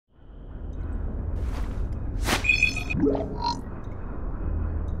So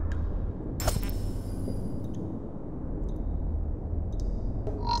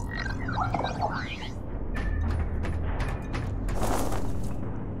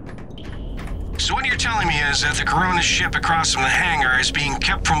what you're telling me is that the Corona ship across from the hangar is being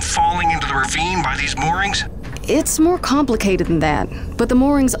kept from falling into the ravine by these moorings? It's more complicated than that, but the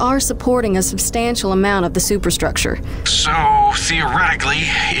moorings are supporting a substantial amount of the superstructure. So, theoretically,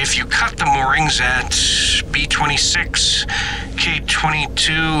 if you cut the moorings at B-26,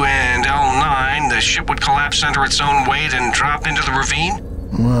 K-22, and L-9, the ship would collapse under its own weight and drop into the ravine?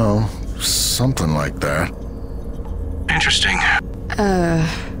 Well, something like that. Interesting.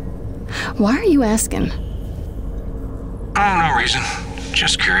 Why are you asking? Oh, no reason.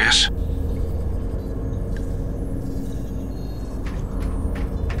 Just curious.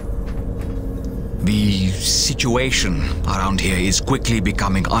 The situation around here is quickly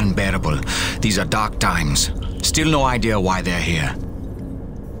becoming unbearable. These are dark times. Still no idea why they're here.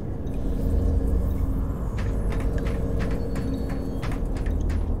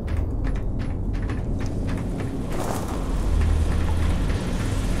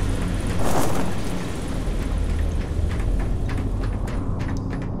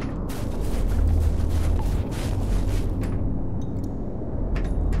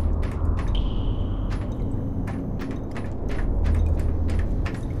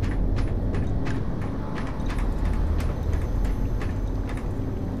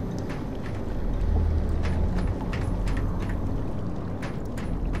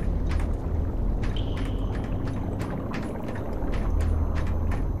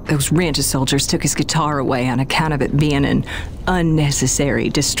 Those Ranta soldiers took his guitar away on account of it being an unnecessary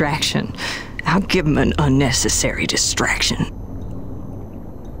distraction. I'll give him an unnecessary distraction.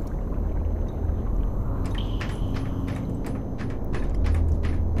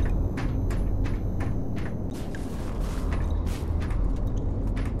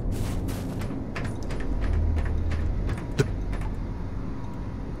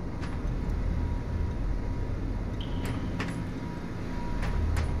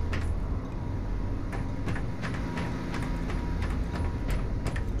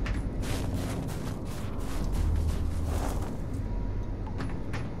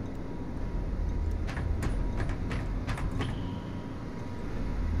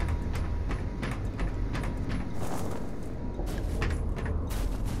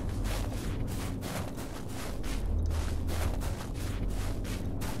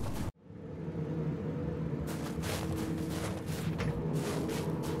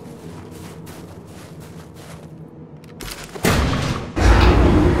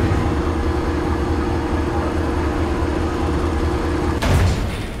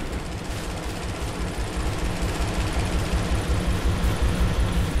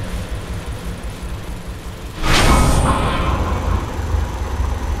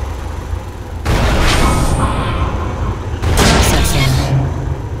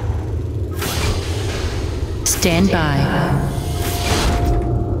 Stand by.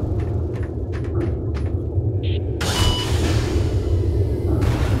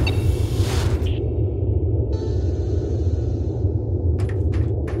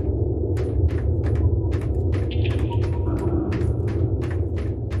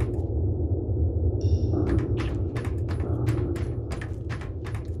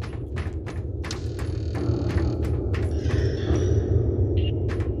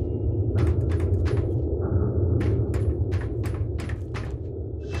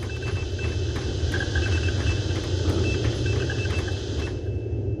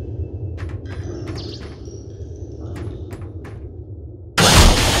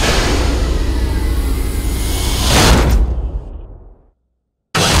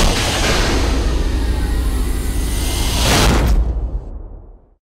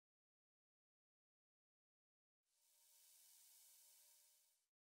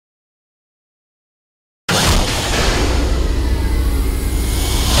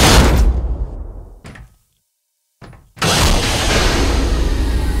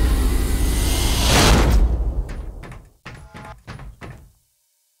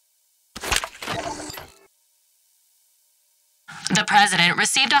 The president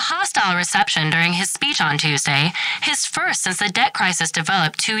received a hostile reception during his speech on Tuesday, his first since the debt crisis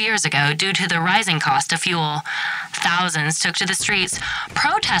developed 2 years ago due to the rising cost of fuel. Thousands took to the streets,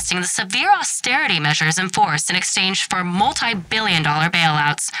 protesting the severe austerity measures enforced in exchange for multi-billion-dollar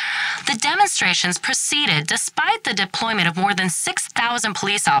bailouts. The demonstrations proceeded despite the deployment of more than 6,000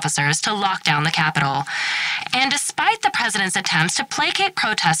 police officers to lock down the Capitol. And despite the president's attempts to placate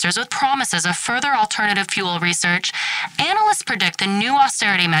protesters with promises of further alternative fuel research, analysts predict the new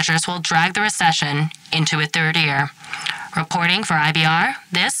austerity measures will drag the recession into a third year. Reporting for IBR,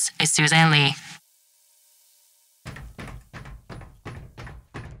 this is Suzanne Lee.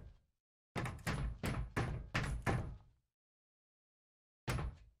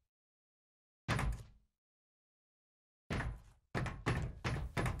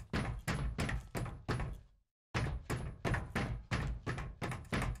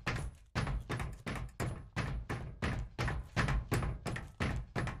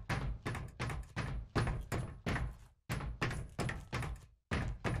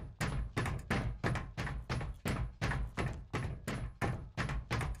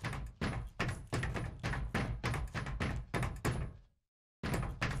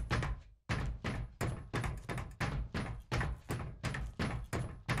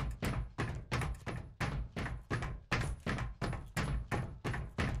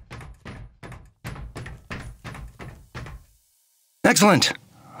 Excellent.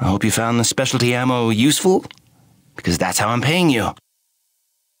 I hope you found the specialty ammo useful, because that's how I'm paying you.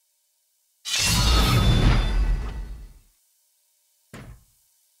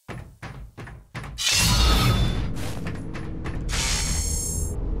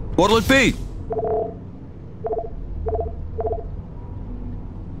 What'll it be?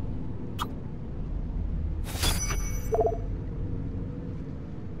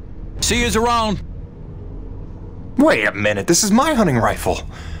 See yous around. Wait a minute, this is my hunting rifle.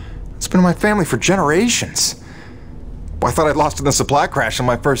 It's been in my family for generations. I thought I'd lost it in the supply crash on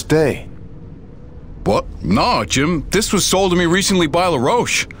my first day. What? No, Jim. This was sold to me recently by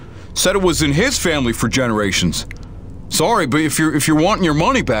LaRoche. Said it was in his family for generations. Sorry, but if you're wanting your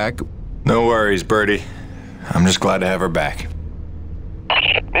money back... No worries, Birdie. I'm just glad to have her back.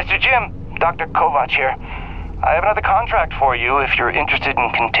 Mr. Jim, Dr. Kovac here. I have another contract for you if you're interested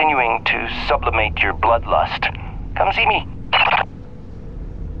in continuing to sublimate your bloodlust. Come see me.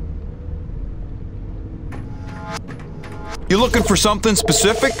 You looking for something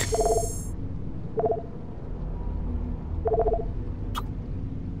specific?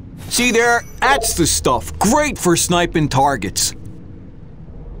 See there? That's the stuff. Great for sniping targets.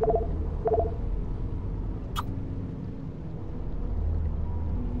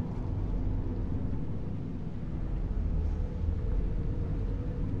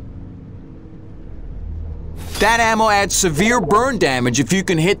 That ammo adds severe burn damage if you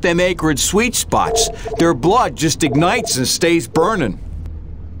can hit them acrid sweet spots. Their blood just ignites and stays burning.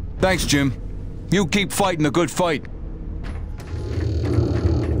 Thanks, Jim. You keep fighting a good fight.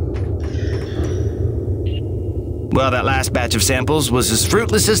 Well, that last batch of samples was as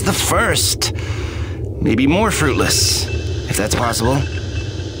fruitless as the first. Maybe more fruitless, if that's possible.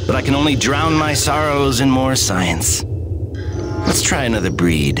 But I can only drown my sorrows in more science. Let's try another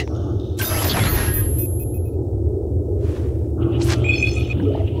breed.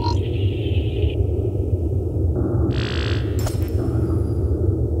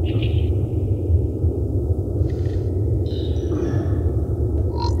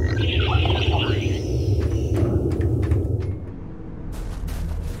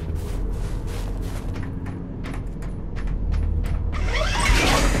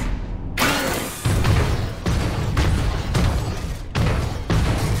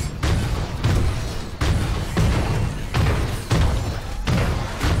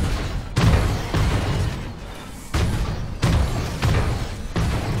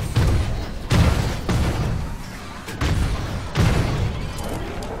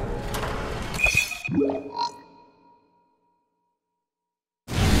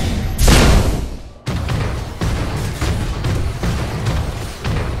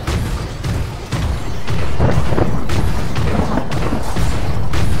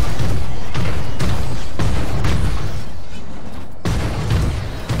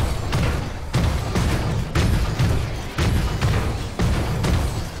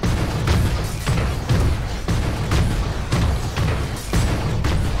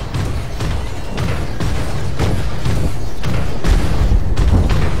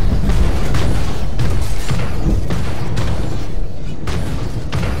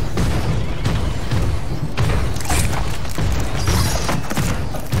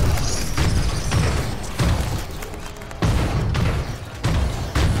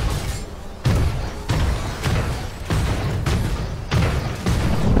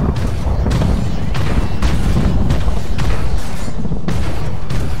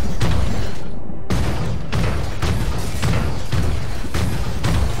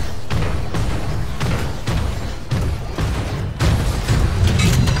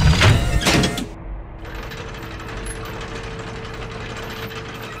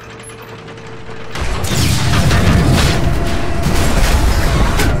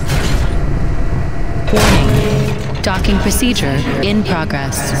 Docking procedure in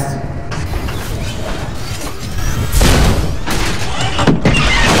progress.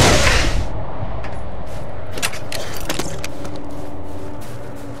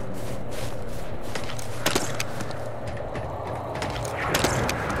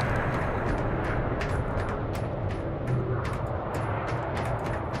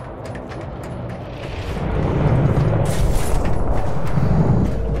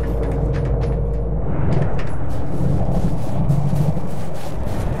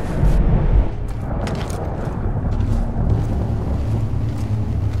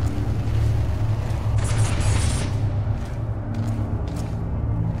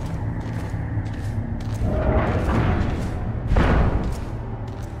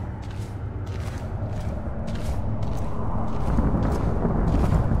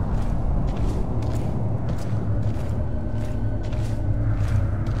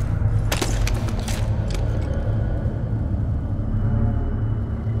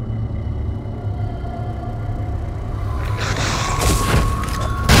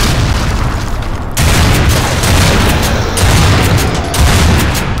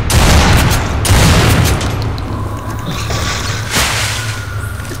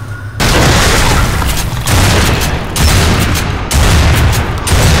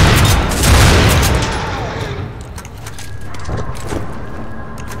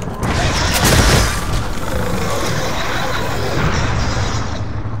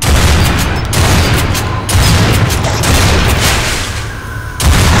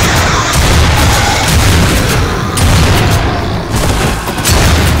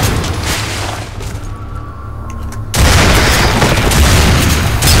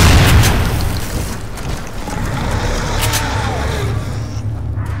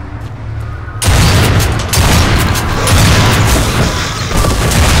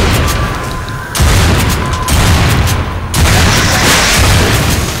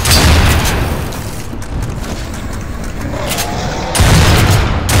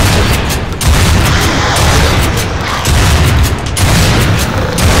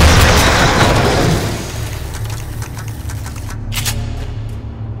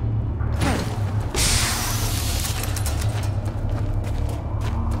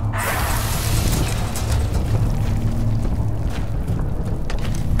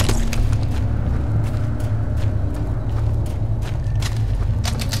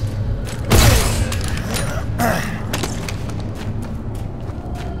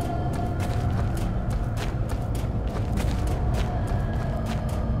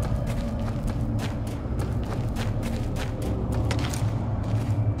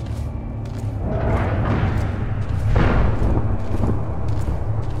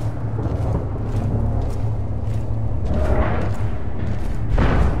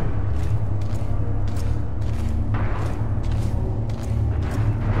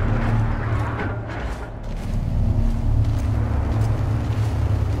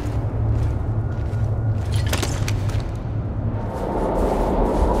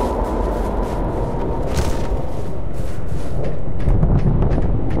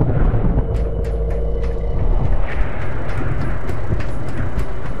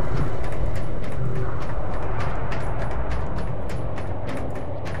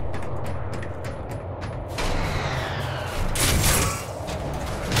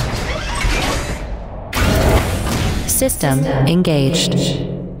 System engaged.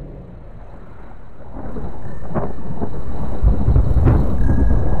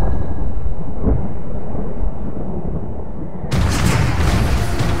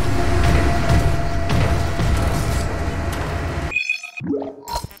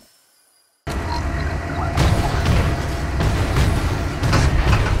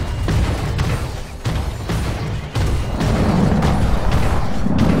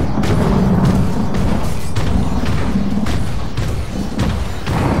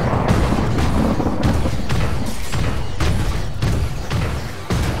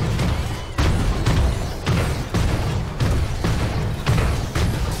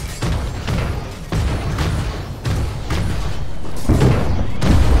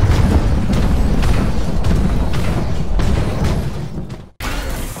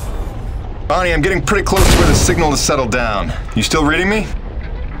 Bonnie, I'm getting pretty close to where the signal has settled down. You still reading me?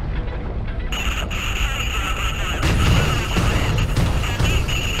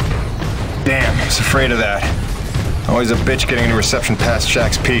 Damn, I was afraid of that. Always a bitch getting into reception past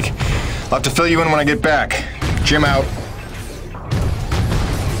Shack's Peak. I'll have to fill you in when I get back. Jim out.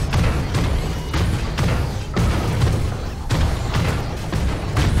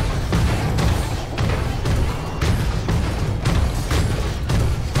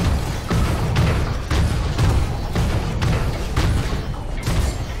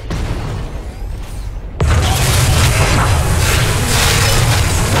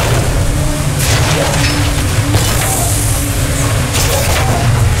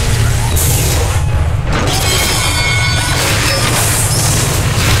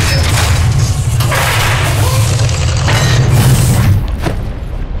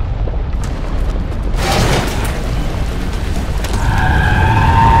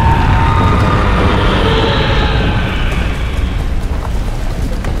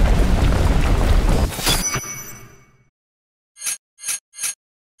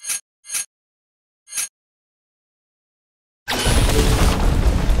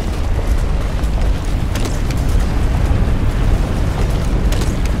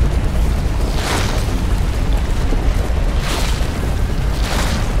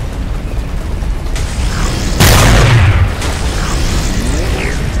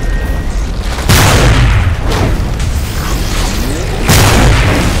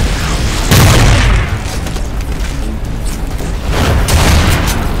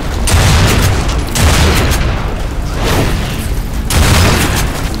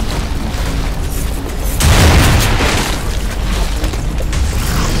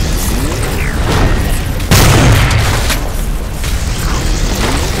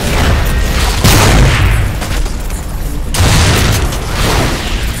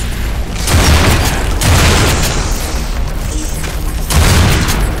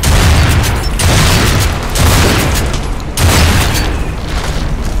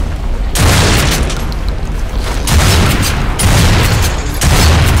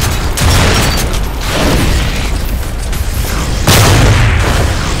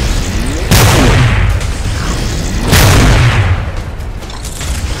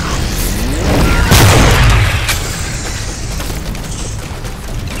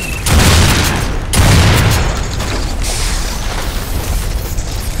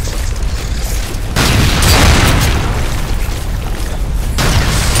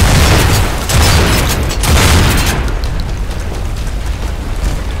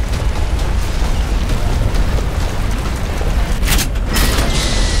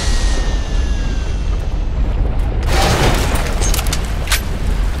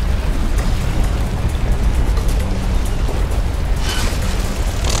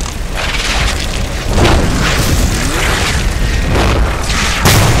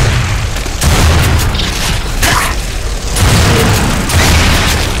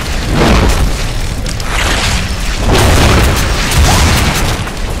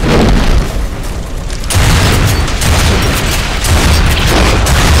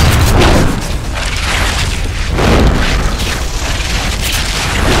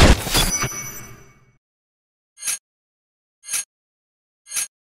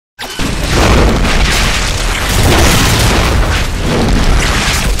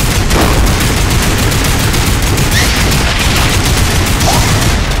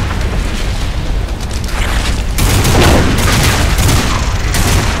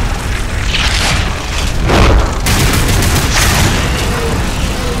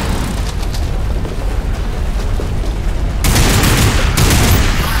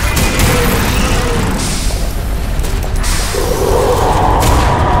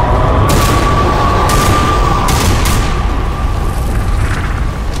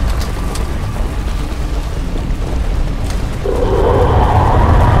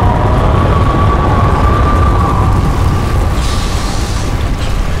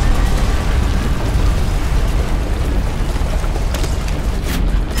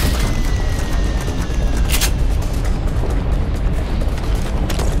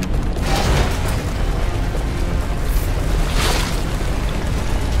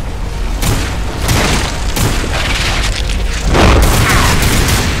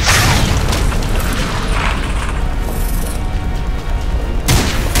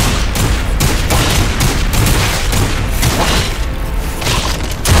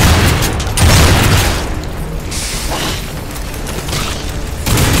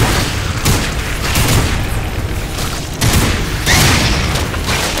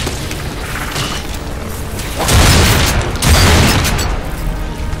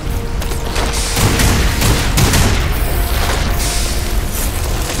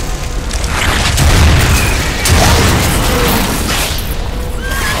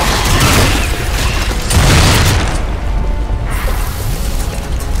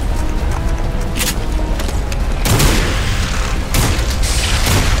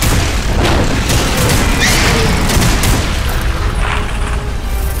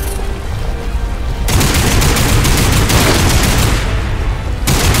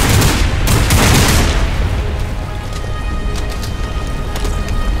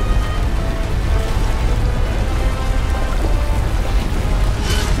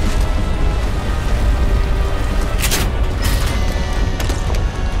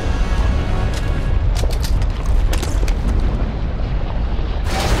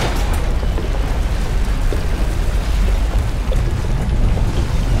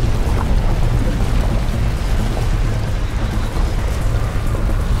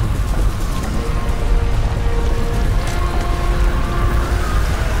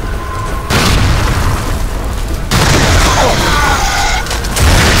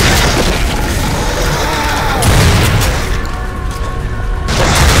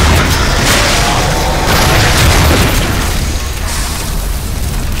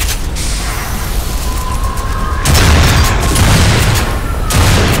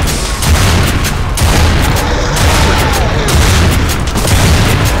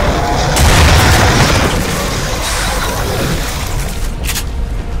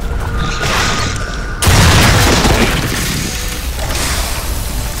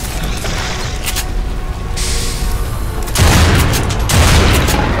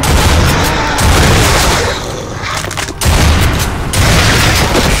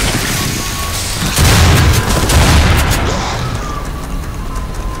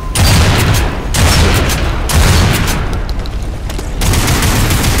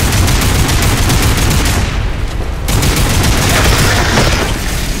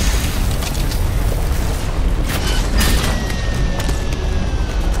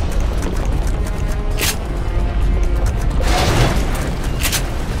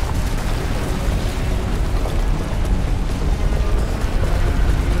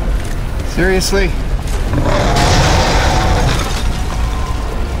 Seriously?